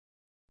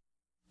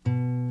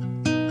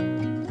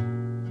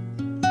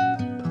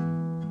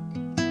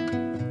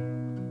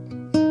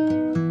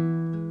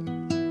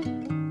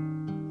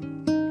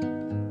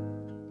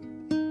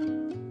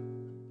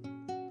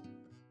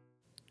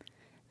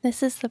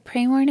This is the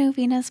Pray More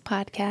Novenas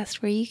podcast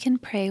where you can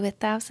pray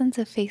with thousands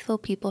of faithful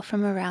people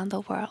from around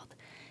the world.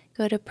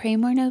 Go to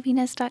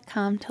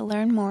praymorenovenas.com to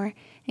learn more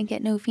and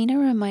get novena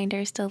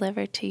reminders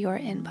delivered to your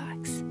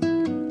inbox.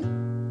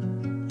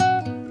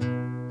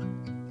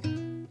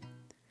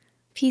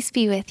 Peace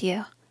be with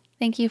you.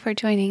 Thank you for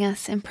joining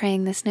us in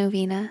praying this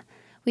novena.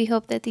 We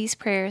hope that these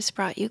prayers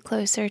brought you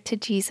closer to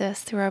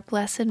Jesus through our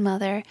Blessed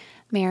Mother,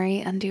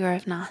 Mary, Undoer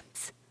of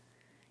Knots.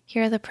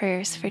 Here are the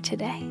prayers for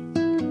today.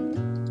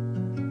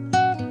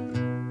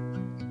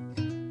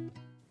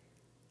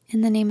 In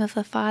the name of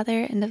the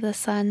Father, and of the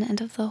Son, and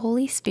of the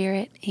Holy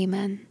Spirit,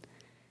 Amen.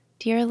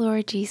 Dear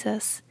Lord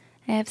Jesus,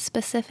 I have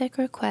specific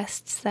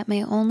requests that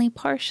may only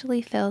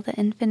partially fill the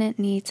infinite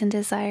needs and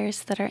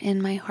desires that are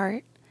in my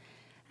heart.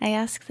 I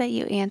ask that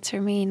you answer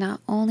me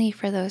not only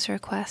for those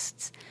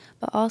requests,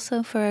 but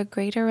also for a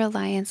greater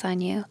reliance on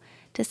you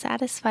to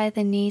satisfy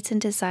the needs and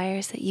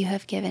desires that you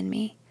have given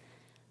me.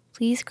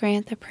 Please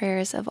grant the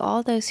prayers of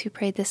all those who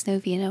prayed this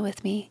novena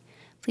with me.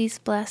 Please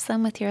bless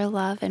them with your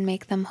love and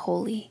make them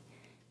holy.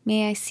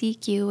 May I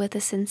seek you with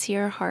a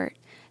sincere heart,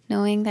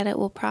 knowing that it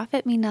will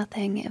profit me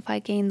nothing if I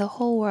gain the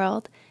whole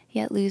world,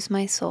 yet lose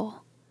my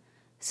soul.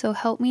 So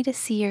help me to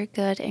see your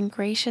good and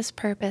gracious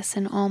purpose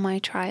in all my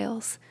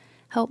trials.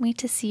 Help me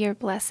to see your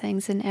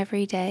blessings in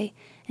every day,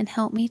 and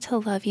help me to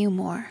love you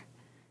more.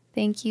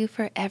 Thank you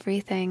for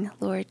everything,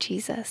 Lord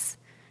Jesus.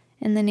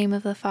 In the name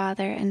of the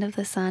Father, and of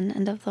the Son,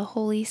 and of the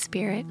Holy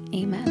Spirit,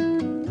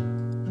 Amen.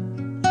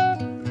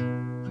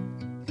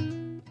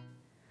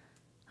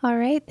 All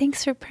right,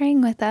 thanks for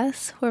praying with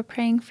us. We're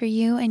praying for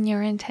you and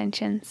your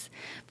intentions.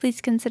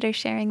 Please consider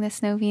sharing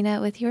this novena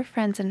with your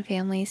friends and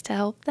families to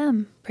help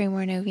them pray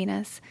more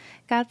novenas.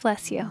 God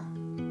bless you.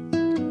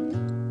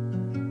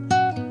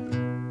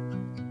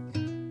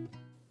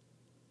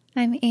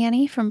 I'm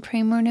Annie from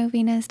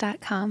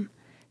praymorenovenas.com.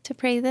 To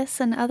pray this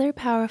and other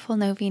powerful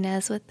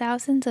novenas with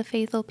thousands of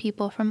faithful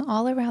people from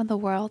all around the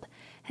world,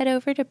 head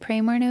over to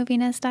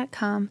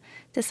praymorenovenas.com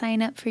to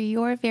sign up for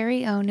your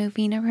very own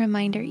novena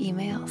reminder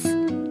emails.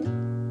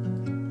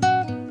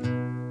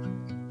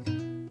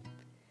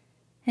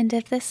 And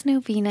if this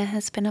novena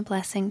has been a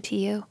blessing to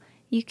you,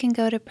 you can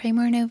go to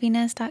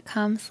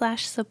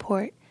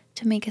praymorenovenas.com/support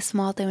to make a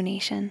small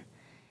donation.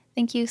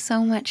 Thank you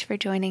so much for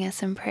joining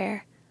us in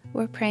prayer.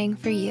 We're praying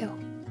for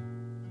you.